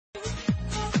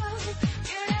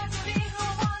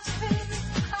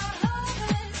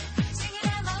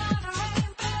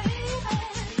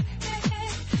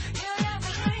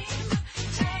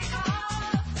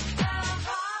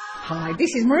Hi,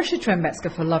 this is Marisha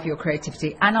Trembetska for Love Your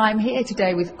Creativity, and I'm here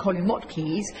today with Colin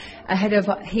Watkeys ahead of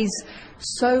his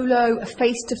solo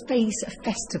face-to-face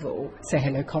festival. Say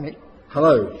hello, Colin.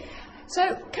 Hello. So,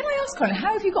 can I ask, Colin,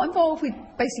 how have you got involved with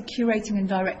basically curating and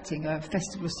directing a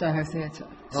festival of solo theatre?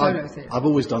 I've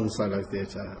always done solo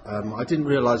theatre. I didn't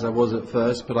realise I was at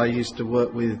first, but I used to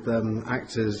work with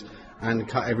actors and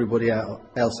cut everybody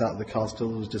else out of the cast till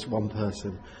there was just one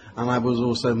person. And I was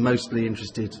also mostly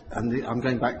interested, and I'm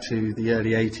going back to the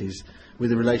early 80s,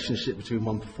 with the relationship between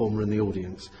one performer and the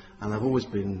audience. And I've always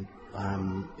been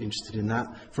interested in that.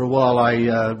 For a while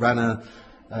I ran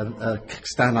a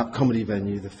stand-up comedy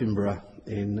venue, the Fimbra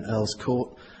in Earl's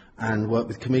Court, and worked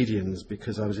with comedians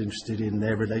because I was interested in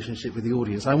their relationship with the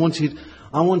audience. I wanted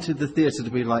the theatre to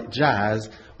be like jazz,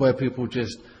 where people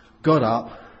just got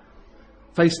up,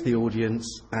 faced the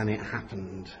audience, and it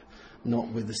happened. Not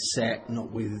with the set,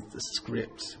 not with the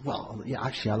script. Well, yeah,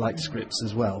 actually I like scripts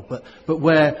as well, but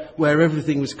where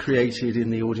everything was created in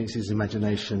the audience's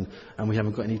imagination, and we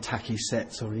haven't got any tacky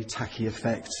sets or any tacky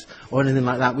effects or anything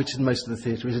like that, which is most of the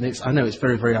theatre is. And I know it's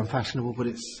very, very unfashionable, but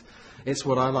it's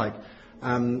what I like.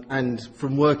 And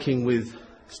from working with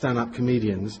stand-up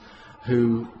comedians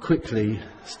who quickly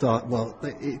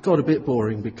it got a bit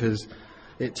boring because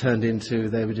it turned into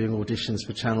they were doing auditions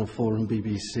for Channel 4 and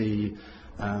BBC,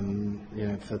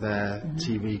 for their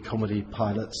TV comedy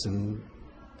pilots, and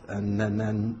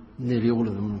then nearly all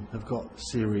of them have got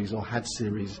series or had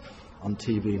series on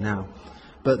TV now.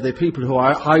 But the people who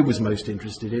I was most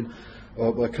interested in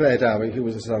were Claire Dowie, who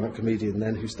was a stand-up comedian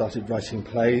then, who started writing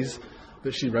plays,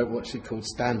 but she wrote what she called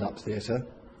stand-up theatre,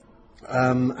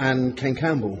 and Ken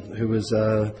Campbell, who was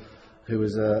a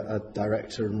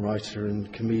director and writer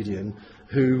and comedian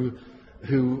who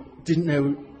didn't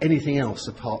know anything else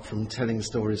apart from telling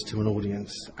stories to an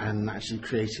audience and actually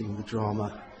creating the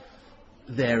drama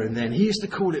there and then. He used to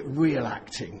call it real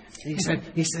acting. He said,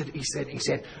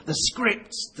 the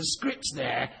script's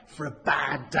there for a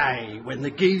bad day when the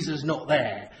geezer's not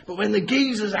there. But when the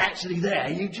geezer's actually there,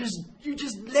 you just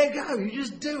let go, you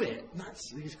just do it.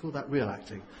 He's called that real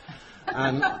acting.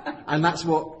 And that's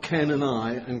what Ken and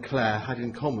I and Claire had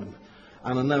in common.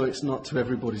 And I know it's not to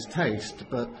everybody's taste,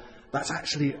 but that's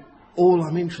actually all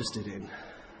I'm interested in.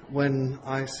 When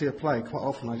I see a play, quite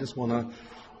often I just want to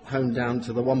hone down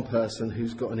to the one person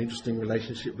who's got an interesting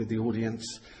relationship with the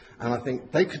audience, and I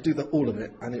think they could do all of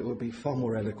it, and it would be far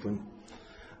more eloquent.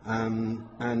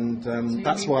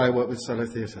 That's why I work with solo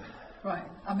theatre. Right.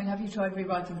 I mean, have you tried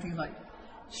rewriting things like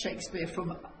Shakespeare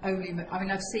from only... I mean,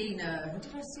 I've seen...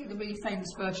 did I see the really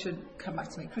famous version come back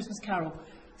to me? Christmas Carol.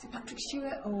 Is it Patrick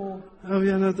Stewart or? Oh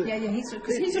yeah, no. He's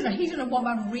doing a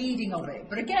one-man reading of it.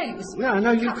 But again, it was. Yeah,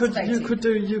 no. You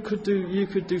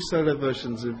could do solo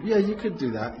versions of. Yeah, you could do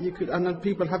that. You could, and then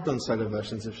people have done solo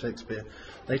versions of Shakespeare.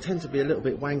 They tend to be a little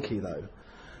bit wanky though.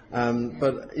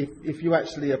 But if you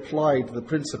actually applied the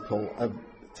principle of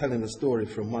telling the story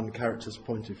from one character's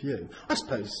point of view, I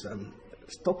suppose.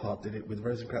 Stoppard did it with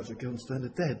Rosencrantz and Guildenstern are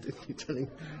dead, didn't he? Telling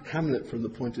Hamlet from the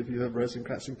point of view of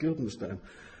Rosencrantz and Guildenstern.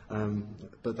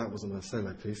 But that wasn't a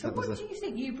solo piece. So what do you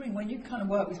think you bring when you kind of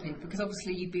work with people? Because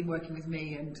obviously you've been working with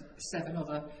me and 7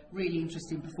 other really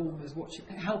interesting performers,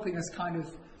 helping us kind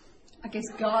of, I guess,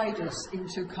 guide us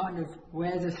into kind of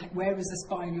where is the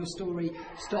spine of your story?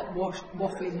 Stop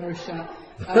waffling, Marisha.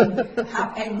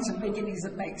 Have ends and beginnings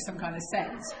that make some kind of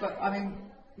sense. But I mean,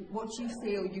 what do you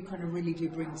feel you kind of really do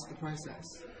bring to the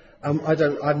process?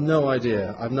 I've no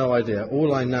idea.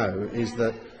 All I know is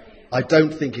that I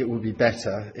don't think it would be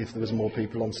better if there was more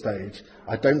people on stage.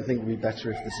 I don't think it would be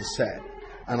better if this is set.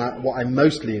 And what I'm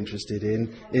mostly interested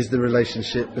in is the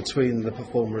relationship between the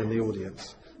performer and the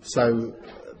audience. So,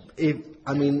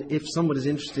 if someone is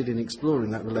interested in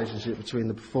exploring that relationship between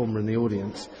the performer and the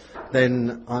audience,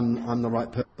 then I'm the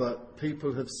right person. But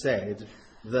people have said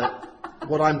that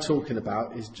what I'm talking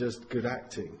about is just good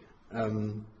acting,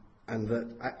 and that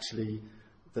actually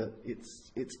that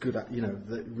it's good at,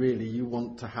 that really you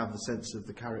want to have a sense of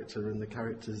the character and the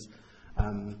character's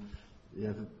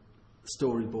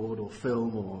storyboard or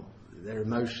film or their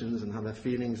emotions and how their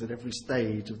feelings at every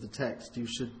stage of the text. You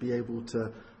should be able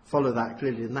to follow that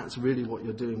clearly, and that's really what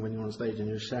you're doing when you're on stage and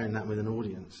you're sharing that with an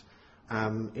audience.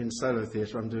 In solo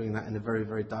theatre, I'm doing that in a very,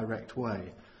 very direct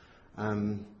way.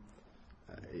 I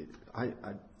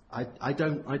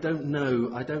don't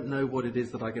know what it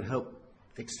is that I can help,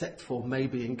 except for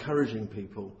maybe encouraging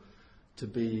people to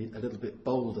be a little bit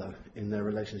bolder in their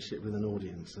relationship with an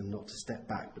audience, and not to step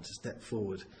back but to step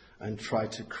forward and try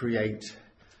to create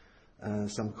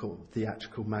some sort of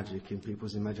theatrical magic in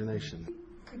people's imagination.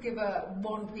 Could give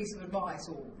one piece of advice,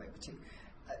 or maybe two,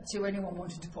 to anyone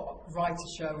wanting to write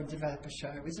a show and develop a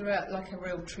show? Is there a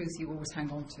real truth you always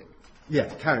hang on to?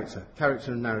 Yeah, character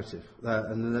and narrative.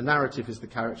 And the narrative is the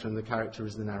character and the character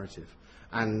is the narrative.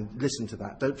 And listen to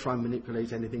that. Don't try and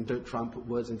manipulate anything. Don't try and put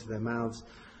words into their mouths.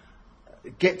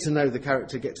 Get to know the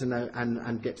character, get to know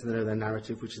their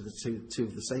narrative, which are the two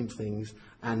of the same things,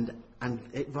 and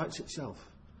it writes itself.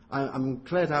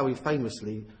 Claire Dowie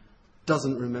famously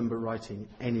doesn't remember writing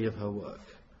any of her work.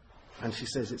 And she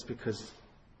says it's because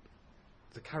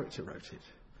the character wrote it.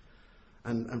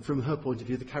 And from her point of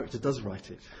view, the character does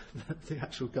write it, the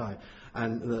actual guy.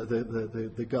 And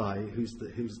the guy who's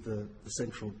the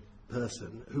central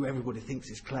person, who everybody thinks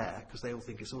is Claire, because they all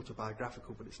think it's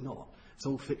autobiographical, but it's not. It's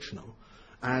all fictional.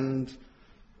 And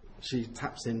she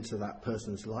taps into that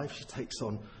person's life. She takes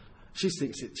on. She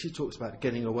talks about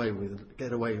getting away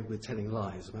with telling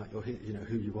lies about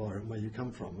who you are and where you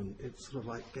come from, and it's sort of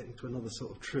like getting to another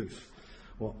sort of truth.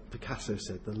 What Picasso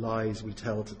said: the lies we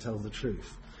tell to tell the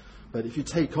truth. But if you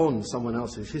take on someone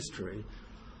else's history,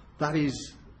 that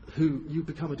is who you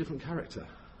become, a different character,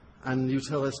 and you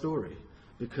tell their story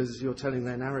because you're telling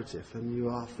their narrative, and you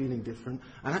are feeling different.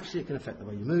 And actually, it can affect the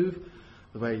way you move,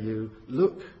 the way you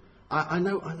look. I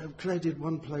know Claire did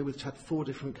one play which had 4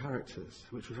 different characters,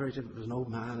 which was very different. There was an old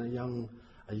man,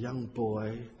 a young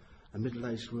boy, a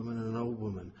middle-aged woman, and an old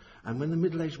woman. And when the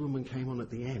middle-aged woman came on at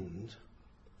the end,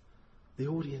 the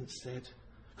audience said,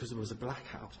 because there was a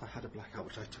blackout, I had a blackout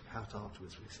which I took out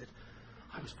afterwards, we said,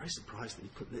 I was very surprised that you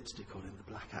put lipstick on in the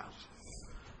blackout.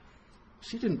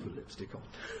 She didn't put lipstick on.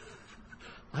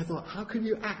 I thought, how can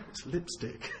you act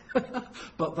lipstick?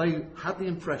 But they had the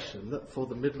impression that for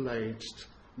the middle-aged,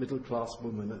 middle-class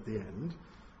woman at the end,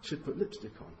 she'd put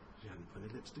lipstick on. She hadn't put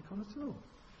any lipstick on at all.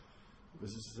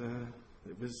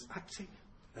 It was acting.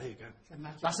 There you go.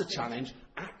 That's a challenge.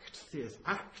 Act, theatre,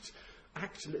 act.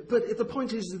 But the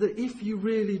point is that if you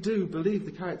really do believe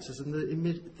the characters and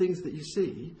the things that you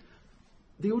see,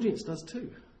 the audience does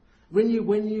too. When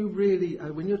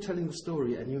you're telling the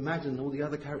story and you imagine all the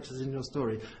other characters in your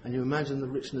story and you imagine the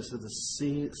richness of the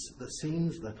scenes,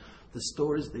 the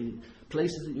stories, the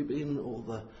places that you've been, or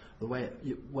the way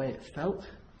it felt,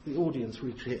 the audience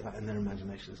recreate that in their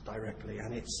imaginations directly,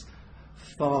 and it's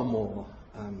far more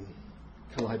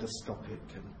kaleidoscopic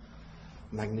and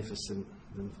magnificent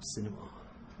than cinema.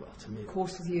 Well, to me. Of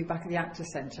course, with you back at the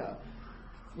Actors Centre,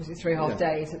 was it 3.5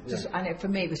 days? And for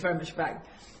me, it was very much about.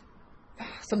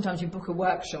 Sometimes you book a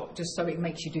workshop just so it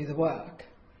makes you do the work.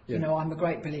 Yeah. I'm a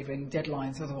great believer in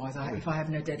deadlines. Otherwise, if I have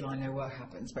no deadline, no work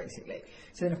happens, basically.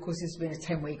 So then, of course, this has been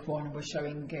a 10-week one, and we're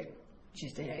showing it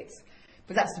Tuesday 8th.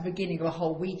 But that's the beginning of a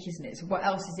whole week, isn't it? So what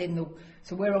else is in the...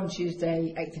 So we're on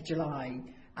Tuesday, 8th of July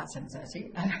at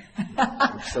 7:30.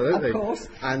 Absolutely. Of course.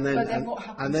 And then, what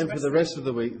happens and then for the rest of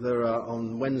the week,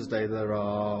 on Wednesday, there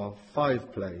are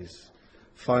 5 plays.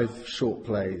 5 short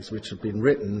plays which have been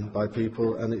written by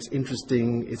people, and it's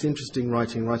interesting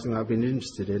writing that I've been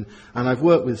interested in, and I've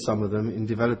worked with some of them in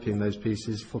developing those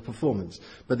pieces for performance,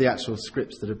 but the actual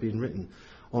scripts that have been written.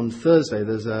 On Thursday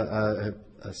there's a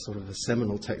sort of a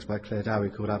seminal text by Claire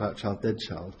Dowie called Adult Child, Dead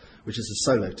Child, which is a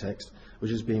solo text which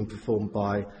is being performed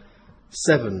by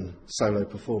 7 solo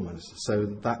performers. So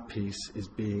that piece is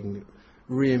being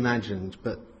reimagined,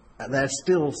 but there are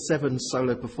still 7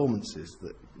 solo performances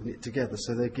that knit together,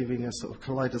 so they're giving a sort of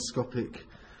kaleidoscopic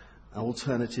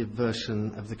alternative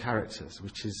version of the characters,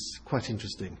 which is quite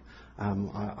interesting.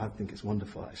 I think it's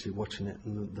wonderful actually watching it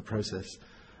and the process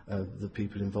of the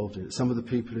people involved in it. Some of the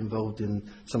people involved in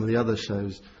some of the other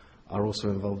shows are also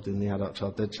involved in the Adult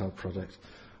Child, Dead Child project.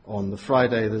 On the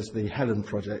Friday there's the Helen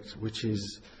project, which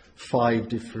is 5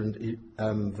 different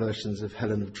versions of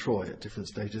Helen of Troy at different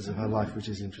stages of her life, which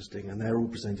is interesting, and they're all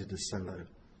presented as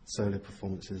solo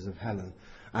performances of Helen.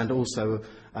 And also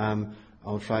on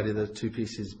Friday there are 2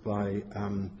 pieces by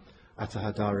Atta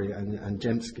Hadari and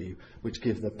Jemsky, which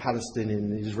give the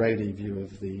Palestinian and Israeli view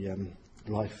of the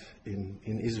life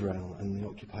in Israel and the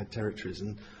occupied territories,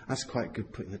 and that's quite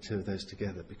good putting the 2 of those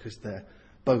together because they're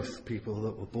both people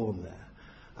that were born there.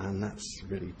 And that's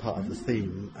really part of the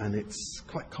theme, and it's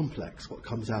quite complex what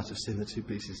comes out of seeing the 2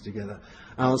 pieces together.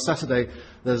 And on Saturday,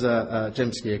 there's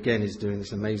Jemsky again is doing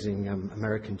this amazing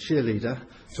American cheerleader,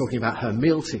 talking about her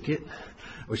meal ticket,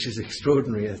 which is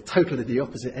extraordinary, totally the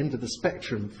opposite end of the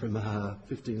spectrum from her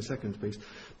 15-second piece.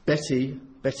 Betty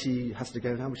Has to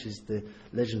Go Now, which is the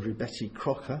legendary Betty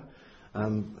Crocker,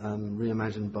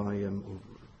 reimagined by, or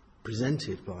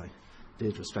presented by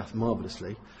Deirdre Strath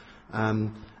marvellously.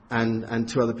 And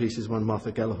 2 other pieces, one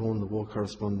Martha Gellhorn, the war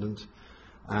correspondent,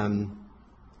 and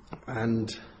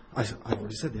I've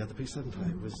already said the other piece, haven't I?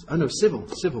 It was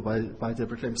Civil by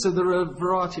Deborah Clem. So there are a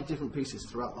variety of different pieces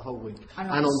throughout the whole week.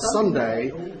 And on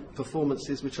Sunday,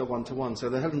 performances which are one-to-one. So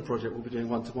the Helen Project will be doing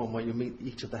one-to-one, where you meet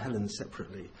each of the Helens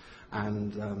separately.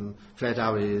 And Claire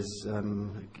Dowie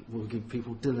will give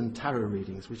people Dylan tarot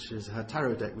readings, which is her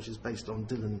tarot deck, which is based on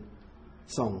Dylan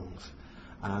songs.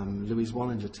 Louise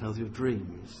Wallinger tells your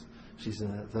dreams. She's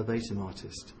a verbatim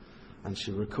artist, and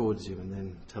she records you and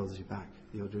then tells you back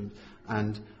your dreams.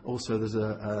 And also there's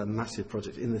a massive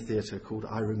project in the theatre called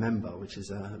I Remember, which is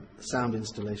a sound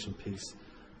installation piece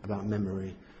about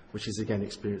memory, which is again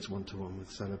experienced one-to-one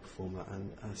with solo performer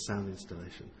and a sound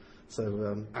installation.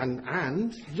 So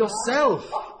and yourself,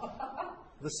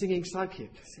 the Singing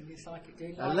Psychic. Singing Psychic, do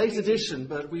you A late edition,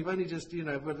 but we've only just,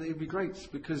 but it'd be great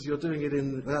because you're doing it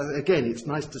in, again, it's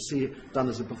nice to see it done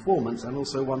as a performance and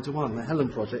also one-to-one. The Helen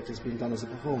Project has been done as a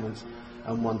performance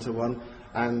and one-to-one,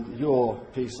 and your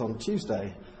piece on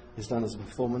Tuesday is done as a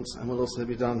performance and will also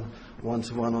be done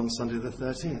one-to-one on Sunday the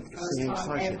 13th. Singing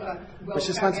Psychic, which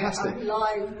is fantastic.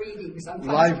 Live readings.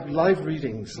 Live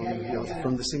readings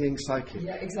from the Singing Psychic.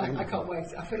 Yeah, exactly. I can't wait.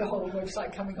 I feel a whole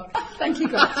website coming on. Thank you,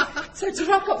 guys. So to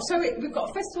wrap up, we've got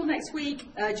a festival next week,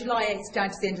 July 8th down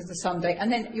to the end of the Sunday, and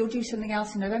then you'll do something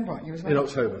else in November, aren't you, as well? In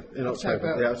October.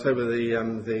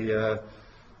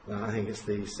 I think it's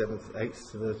the 7th,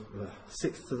 8th to the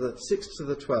 6th to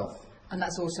the 12th. And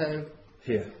that's also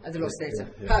here at the Lost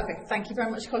Theatre. Yeah. Perfect. Thank you very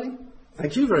much, Colin.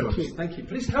 Thank you very much. Thank you.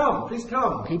 Please come.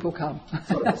 People come.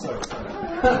 Sorry.